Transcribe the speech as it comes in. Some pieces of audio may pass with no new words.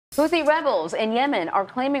Houthi rebels in Yemen are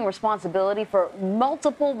claiming responsibility for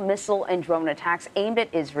multiple missile and drone attacks aimed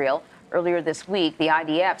at Israel. Earlier this week, the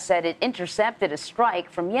IDF said it intercepted a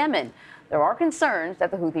strike from Yemen. There are concerns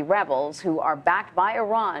that the Houthi rebels, who are backed by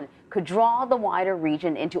Iran, could draw the wider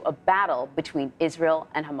region into a battle between Israel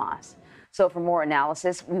and Hamas. So for more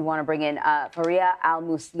analysis, we want to bring in Farea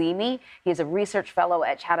Al-Muslimi. He is a research fellow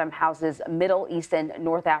at Chatham House's Middle East and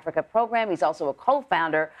North Africa program. He's also a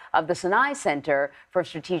co-founder of the Sinai Center for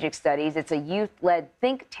Strategic Studies. It's a youth-led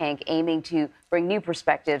think tank aiming to bring new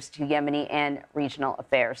perspectives to Yemeni and regional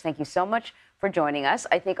affairs. Thank you so much for joining us.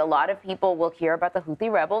 I think a lot of people will hear about the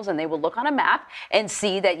Houthi rebels and they will look on a map and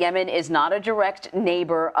see that Yemen is not a direct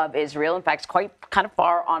neighbor of Israel. In fact, it's quite kind of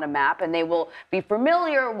far on a map, and they will be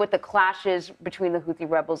familiar with the clashes between the Houthi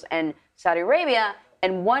rebels and Saudi Arabia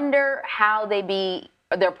and wonder how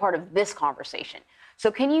they're part of this conversation.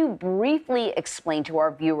 So can you briefly explain to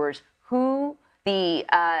our viewers who the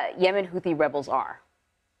Yemen Houthi rebels are?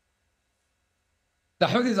 The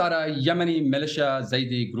Houthis are a Yemeni militia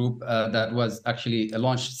Zaidi group that was actually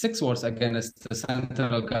launched 6 wars against the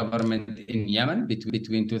central government in Yemen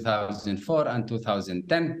between 2004 and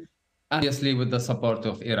 2010, obviously with the support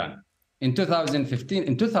of Iran. In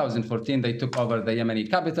 2014, they took over the Yemeni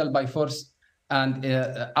capital by force and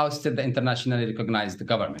ousted the internationally recognized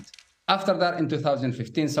government. After that, in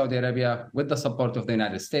 2015, Saudi Arabia, with the support of the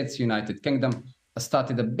United States, United Kingdom,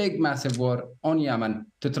 started a big, massive war on Yemen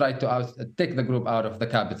to try to take the group out of the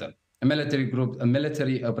capital. A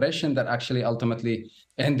military operation that actually ultimately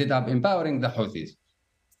ended up empowering the Houthis.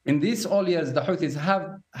 In these all years, the Houthis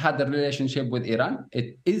have had a relationship with Iran.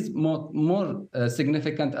 It is more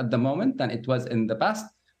significant at the moment than it was in the past,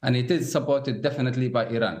 and it is supported definitely by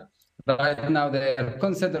Iran. Right now, they are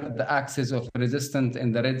considered the axis of resistance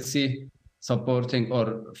in the Red Sea, supporting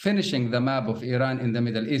or finishing the map of Iran in the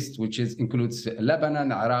Middle East, which includes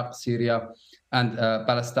Lebanon, Iraq, Syria, and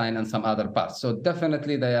Palestine, and some other parts. So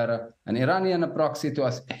definitely they are an Iranian proxy to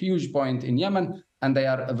a huge point in Yemen, and they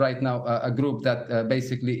are right now a group that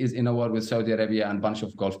basically is in a war with Saudi Arabia and a bunch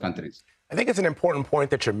of Gulf countries. I think it's an important point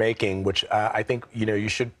that you're making, which I think you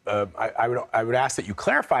should. I would ask that you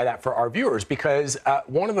clarify that for our viewers, because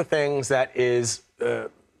one of the things that is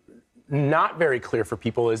not very clear for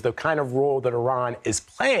people is the kind of role that Iran is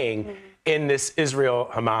playing in this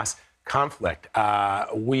Israel-Hamas conflict.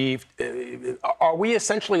 Are we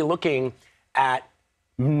essentially looking at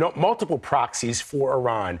multiple proxies for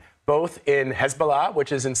Iran, both in Hezbollah,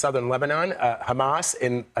 which is in southern Lebanon, Hamas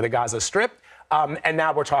in the Gaza Strip, and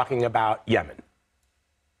now we're talking about Yemen?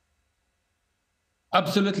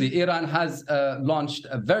 Absolutely. Iran has launched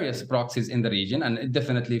various proxies in the region, and it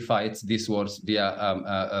definitely fights these wars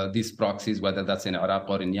via these proxies, whether that's in Iraq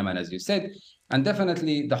or in Yemen, as you said. And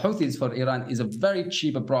definitely the Houthis for Iran is a very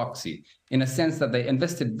cheap proxy in a sense that they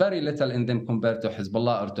invested very little in them compared to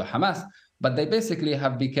Hezbollah or to Hamas, but they basically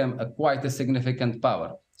have become quite a significant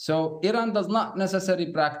power. So Iran does not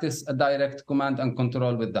necessarily practice a direct command and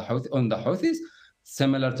control with the Houthis,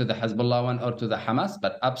 similar to the Hezbollah one or to the Hamas,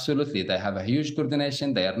 but absolutely they have a huge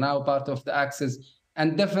coordination. They are now part of the Axis.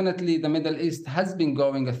 And definitely the Middle East has been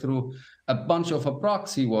going through a bunch of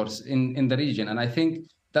proxy wars in the region. And I think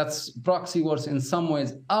that's proxy wars in some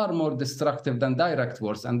ways are more destructive than direct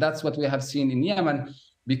wars. And that's what we have seen in Yemen,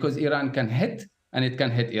 because Iran can hit, and it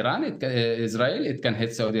can hit Iran, Israel, it can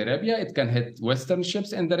hit Saudi Arabia, it can hit Western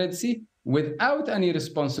ships in the Red Sea without any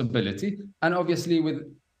responsibility. And obviously with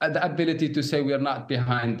the ability to say we are not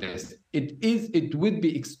behind this. It would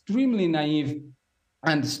be extremely naive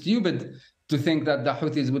and stupid to think that the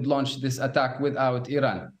Houthis would launch this attack without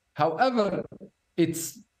Iran. However,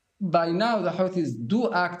 by now the Houthis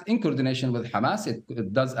do act in coordination with Hamas.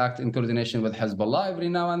 It does act in coordination with Hezbollah every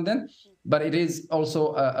now and then, but it is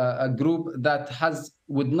also a group that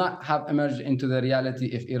would not have emerged into the reality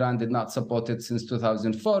if Iran did not support it since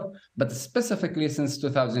 2004, but specifically since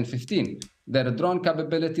 2015. Their drone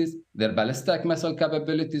capabilities, their ballistic missile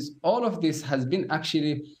capabilities, all of this has been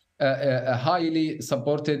actually highly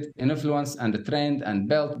supported, influenced, and trained and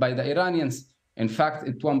built by the Iranians. In fact,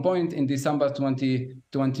 at one point in December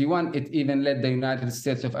 2021, it even led the United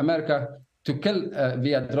States of America to kill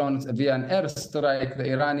via drones, via an airstrike, the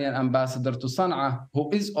Iranian ambassador to Sana'a, who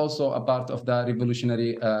is also a part of the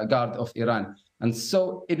Revolutionary Guard of Iran. And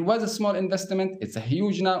so it was a small investment. It's a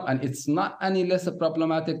huge now, and it's not any less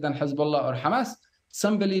problematic than Hezbollah or Hamas,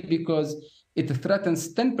 simply because it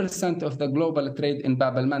threatens 10% of the global trade in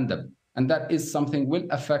Bab al-Mandab. And that is something will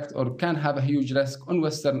affect or can have a huge risk on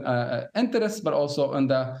Western interests, but also on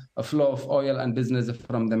the flow of oil and business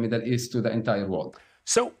from the Middle East to the entire world.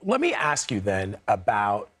 So let me ask you then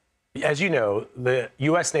about As you know, the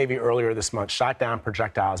U.S. Navy earlier this month shot down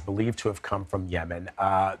projectiles believed to have come from Yemen.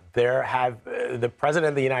 The President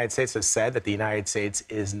of the United States has said that the United States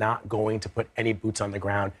is not going to put any boots on the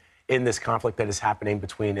ground in this conflict that is happening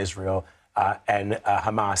between Israel and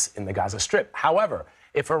Hamas in the Gaza Strip. However,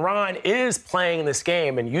 if Iran is playing this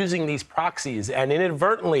game and using these proxies, and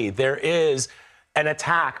inadvertently there is an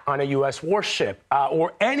attack on a U.S. warship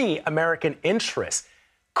or any American interest,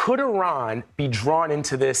 could Iran be drawn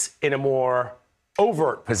into this in a more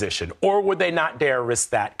overt position, or would they not dare risk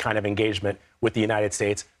that kind of engagement with the United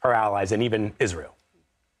States, her allies, and even Israel?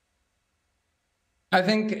 I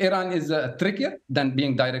think Iran is trickier than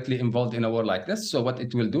being directly involved in a war like this. So what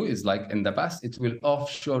it will do is, like in the past, it will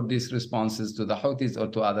offshore these responses to the Houthis or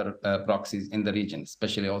to other proxies in the region,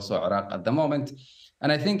 especially also Iraq at the moment.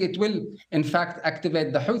 And I think it will, in fact,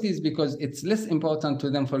 activate the Houthis because it's less important to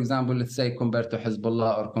them, for example, let's say, compared to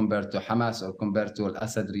Hezbollah or compared to Hamas or compared to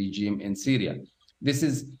Al-Assad regime in Syria. This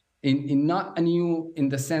is not new in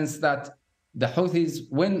the sense that the Houthis,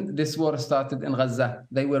 when this war started in Gaza,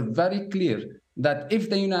 they were very clear that if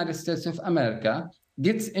the United States of America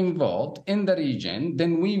gets involved in the region,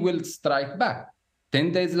 then we will strike back.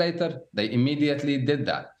 10 days later, they immediately did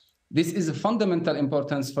that. This is a fundamental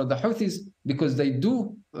importance for the Houthis because they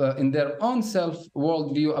do, in their own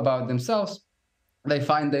self-worldview about themselves, they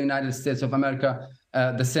find the United States of America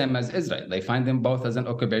the same as Israel. They find them both as an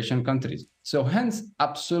occupation countries. So hence,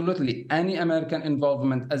 absolutely any American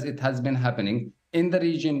involvement, as it has been happening in the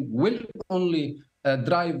region, will only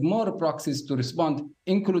drive more proxies to respond,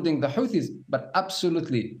 including the Houthis, but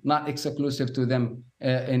absolutely not exclusive to them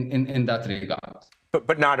in that regard.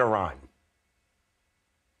 But not Iran.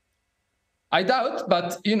 I doubt,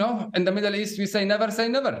 but, you know, in the Middle East, we say never say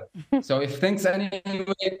never. So if things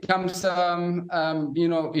anyway comes, you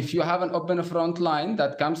know, if you have an open front line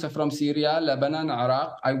that comes from Syria, Lebanon,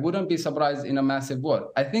 Iraq, I wouldn't be surprised in a massive war.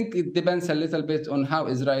 I think it depends a little bit on how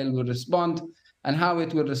Israel will respond and how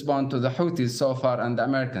it will respond to the Houthis so far and the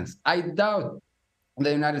Americans. I doubt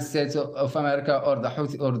the United States of America or the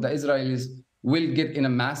Houthi or the Israelis will get in a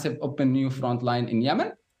massive open new front line in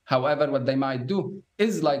Yemen. However, what they might do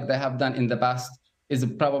is, like they have done in the past, is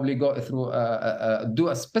probably go through, do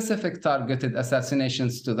a specific targeted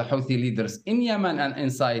assassinations to the Houthi leaders in Yemen and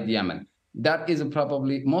inside Yemen. That is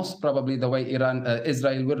probably, most probably, the way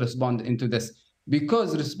Israel will respond into this.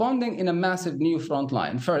 Because responding in a massive new front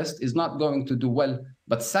line, first, is not going to do well,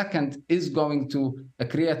 but second, is going to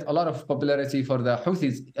create a lot of popularity for the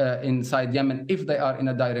Houthis inside Yemen if they are in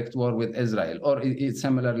a direct war with Israel, or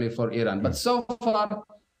similarly for Iran. But so far,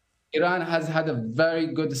 Iran has had a very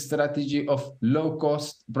good strategy of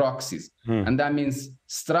low-cost proxies, and that means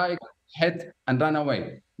strike, hit, and run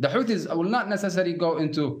away. The Houthis will not necessarily go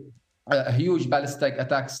into huge ballistic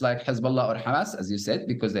attacks like Hezbollah or Hamas, as you said,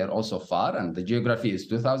 because they're also far, and the geography is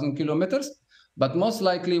 2,000 kilometers. But most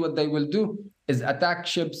likely what they will do is attack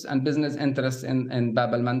ships and business interests in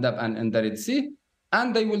Bab al-Mandab and in the Red Sea,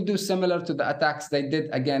 and they will do similar to the attacks they did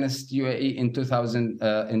against UAE in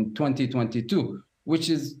 2022.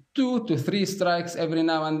 Which is 2 to 3 strikes every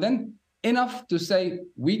now and then, enough to say,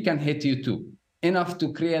 we can hit you too, enough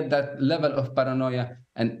to create that level of paranoia,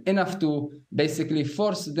 and enough to basically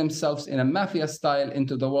force themselves in a mafia style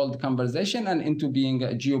into the world conversation and into being a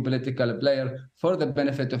geopolitical player for the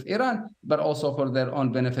benefit of Iran, but also for their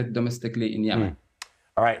own benefit domestically in Yemen.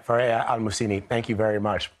 All right, Farea Al-Muslimi, thank you very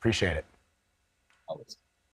much. Appreciate it. Always.